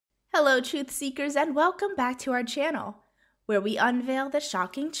Hello, truth seekers, and welcome back to our channel, where we unveil the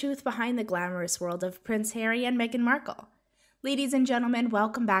shocking truth behind the glamorous world of Prince Harry and Meghan Markle. Ladies and gentlemen,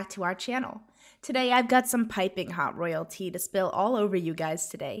 welcome back to our channel. Today, I've got some piping hot royal tea to spill all over you guys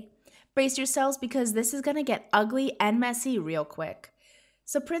today. Brace yourselves because this is going to get ugly and messy real quick.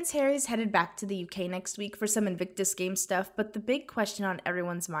 So Prince Harry's headed back to the UK next week for some Invictus game stuff, but the big question on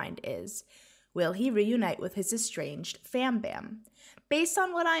everyone's mind is, will he reunite with his estranged fam bam? Based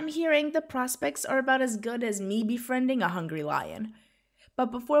on what I'm hearing, the prospects are about as good as me befriending a hungry lion.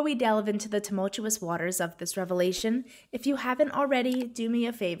 But before we delve into the tumultuous waters of this revelation, if you haven't already, do me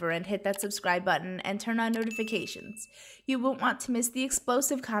a favor and hit that subscribe button and turn on notifications. You won't want to miss the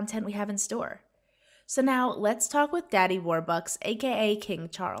explosive content we have in store. So now, let's talk with Daddy Warbucks, aka King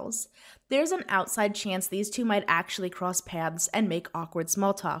Charles. There's an outside chance these two might actually cross paths and make awkward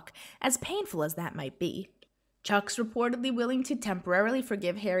small talk, as painful as that might be. Chuck's reportedly willing to temporarily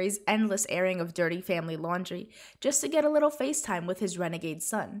forgive Harry's endless airing of dirty family laundry just to get a little FaceTime with his renegade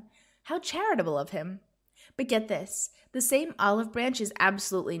son. How charitable of him. But get this, the same olive branch is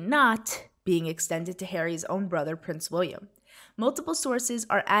absolutely not being extended to Harry's own brother, Prince William. Multiple sources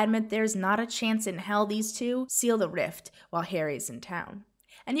are adamant there's not a chance in hell these two seal the rift while Harry's in town.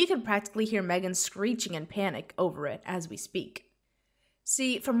 And you can practically hear Meghan screeching in panic over it as we speak.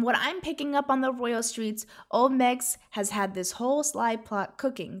 See, from what I'm picking up on the royal streets, old Megs has had this whole sly plot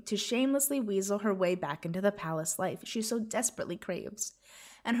cooking to shamelessly weasel her way back into the palace life she so desperately craves.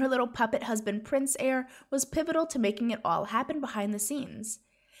 And her little puppet husband Prince Heir was pivotal to making it all happen behind the scenes.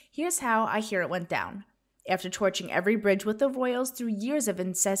 Here's how I hear it went down. After torching every bridge with the royals through years of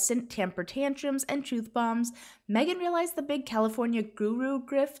incessant temper tantrums and truth bombs, Meghan realized the big California guru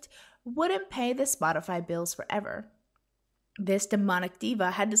grift wouldn't pay the Spotify bills forever. This demonic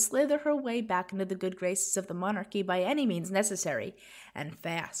diva had to slither her way back into the good graces of the monarchy by any means necessary, and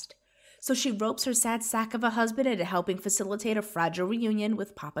fast. So she ropes her sad sack of a husband into helping facilitate a fragile reunion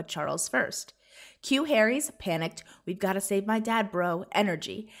with Papa Charles first. Cue Harry's panicked, "we've got to save my dad, bro,"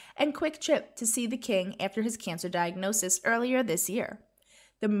 energy, and quick trip to see the king after his cancer diagnosis earlier this year.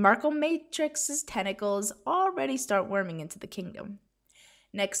 The Markle Matrix's tentacles already start worming into the kingdom.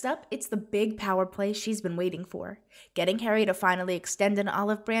 Next up, it's the big power play she's been waiting for, getting Harry to finally extend an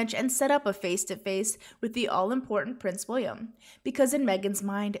olive branch and set up a face-to-face with the all-important Prince William. Because in Meghan's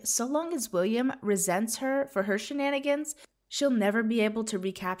mind, so long as William resents her for her shenanigans, she'll never be able to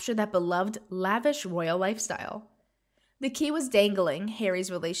recapture that beloved, lavish royal lifestyle. The key was dangling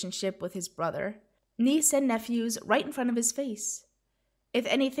Harry's relationship with his brother, niece and nephews right in front of his face. If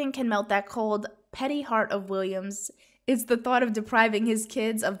anything can melt that cold, petty heart of William's, it's the thought of depriving his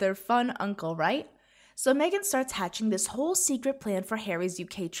kids of their fun uncle, right? So Meghan starts hatching this whole secret plan for Harry's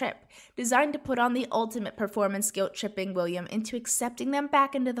UK trip, designed to put on the ultimate performance guilt-tripping William into accepting them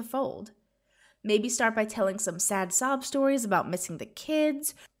back into the fold. Maybe start by telling some sad sob stories about missing the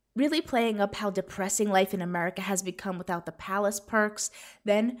kids, really playing up how depressing life in America has become without the palace perks,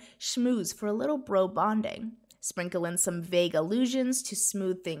 then schmooze for a little bro bonding. Sprinkle in some vague allusions to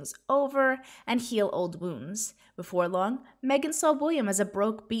smooth things over and heal old wounds. Before long, Meghan saw William as a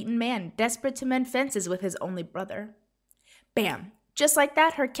broke, beaten man desperate to mend fences with his only brother. Bam! Just like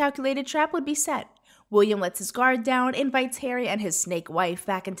that, her calculated trap would be set. William lets his guard down, invites Harry and his snake wife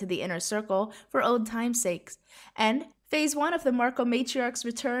back into the inner circle for old time's sakes, and phase 1 of the Markle matriarch's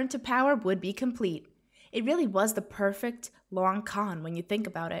return to power would be complete. It really was the perfect long con when you think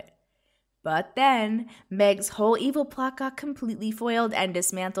about it. But then, Meg's whole evil plot got completely foiled and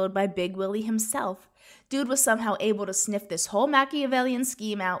dismantled by Big Willie himself. Dude was somehow able to sniff this whole Machiavellian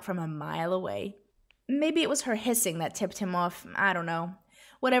scheme out from a mile away. Maybe it was her hissing that tipped him off, I don't know.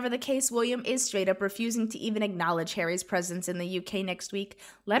 Whatever the case, William is straight up refusing to even acknowledge Harry's presence in the UK next week,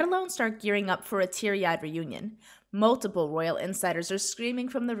 let alone start gearing up for a teary-eyed reunion. Multiple royal insiders are screaming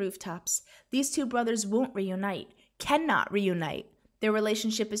from the rooftops. These two brothers won't reunite, cannot reunite. Their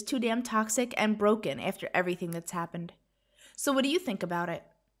relationship is too damn toxic and broken after everything that's happened. So what do you think about it?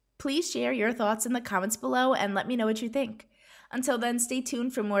 Please share your thoughts in the comments below and let me know what you think. Until then, stay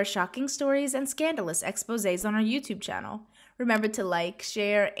tuned for more shocking stories and scandalous exposés on our YouTube channel. Remember to like,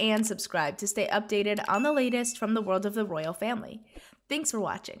 share, and subscribe to stay updated on the latest from the world of the royal family. Thanks for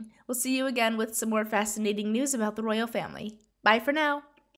watching. We'll see you again with some more fascinating news about the royal family. Bye for now.